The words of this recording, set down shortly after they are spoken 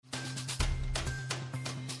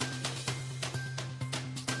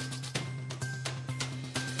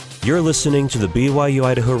You're listening to the BYU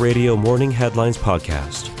Idaho Radio Morning Headlines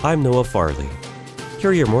Podcast. I'm Noah Farley.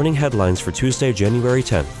 Here are your morning headlines for Tuesday, January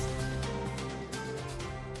 10th.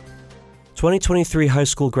 2023 high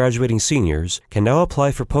school graduating seniors can now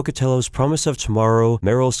apply for Pocatello's Promise of Tomorrow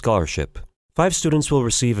Merrill Scholarship. 5 students will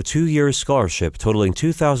receive a 2-year scholarship totaling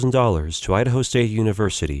 $2,000 to Idaho State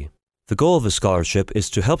University. The goal of the scholarship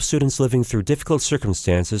is to help students living through difficult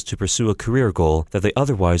circumstances to pursue a career goal that they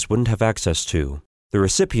otherwise wouldn't have access to. The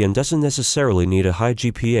recipient doesn't necessarily need a high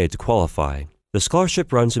GPA to qualify. The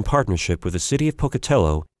scholarship runs in partnership with the City of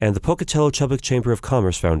Pocatello and the Pocatello-Chubbuck Chamber of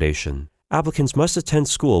Commerce Foundation. Applicants must attend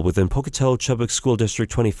school within Pocatello-Chubbuck School District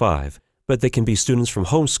 25, but they can be students from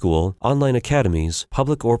homeschool, online academies,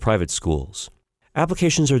 public or private schools.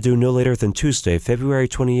 Applications are due no later than Tuesday, February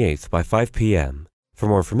 28th by 5 p.m. For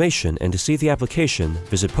more information and to see the application,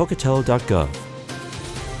 visit pocatello.gov.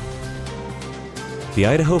 The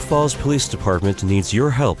Idaho Falls Police Department needs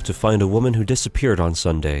your help to find a woman who disappeared on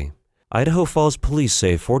Sunday. Idaho Falls police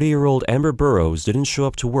say 40-year-old Amber Burrows didn't show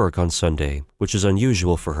up to work on Sunday, which is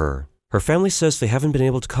unusual for her. Her family says they haven't been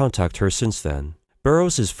able to contact her since then.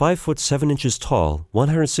 Burrows is 5 foot 7 inches tall,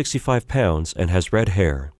 165 pounds, and has red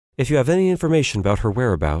hair. If you have any information about her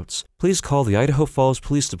whereabouts, please call the Idaho Falls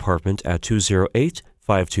Police Department at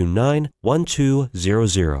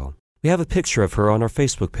 208-529-1200. We have a picture of her on our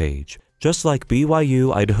Facebook page, just like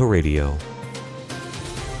BYU Idaho Radio.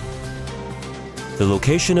 The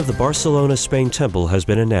location of the Barcelona, Spain temple has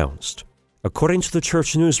been announced. According to the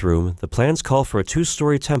church newsroom, the plans call for a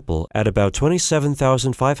 2-story temple at about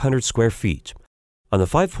 27,500 square feet. On the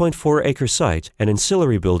 5.4-acre site, an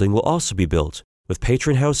ancillary building will also be built, with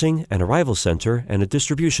patron housing, an arrival center, and a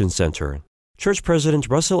distribution center. Church President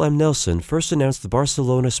Russell M. Nelson first announced the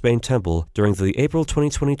Barcelona, Spain temple during the April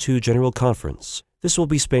 2022 General Conference. This will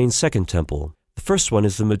be Spain's second temple. The first one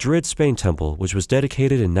is the Madrid, Spain temple, which was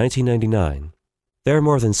dedicated in 1999. There are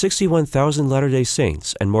more than 61,000 Latter-day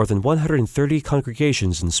Saints and more than 130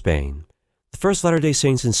 congregations in Spain. The first Latter-day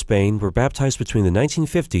Saints in Spain were baptized between the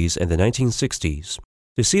 1950s and the 1960s.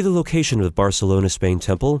 To see the location of the Barcelona, Spain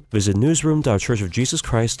temple, visit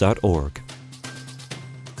newsroom.churchofjesuschrist.org.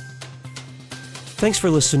 Thanks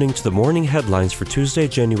for listening to the morning headlines for Tuesday,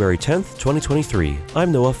 January 10th, 2023.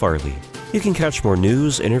 I'm Noah Farley. You can catch more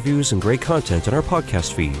news, interviews, and great content on our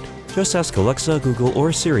podcast feed. Just ask Alexa, Google,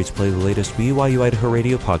 or Siri to play the latest BYU Idaho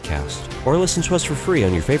Radio podcast, or listen to us for free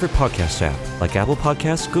on your favorite podcast app, like Apple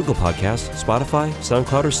Podcasts, Google Podcasts, Spotify,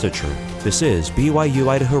 SoundCloud, or Stitcher. This is BYU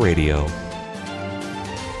Idaho Radio.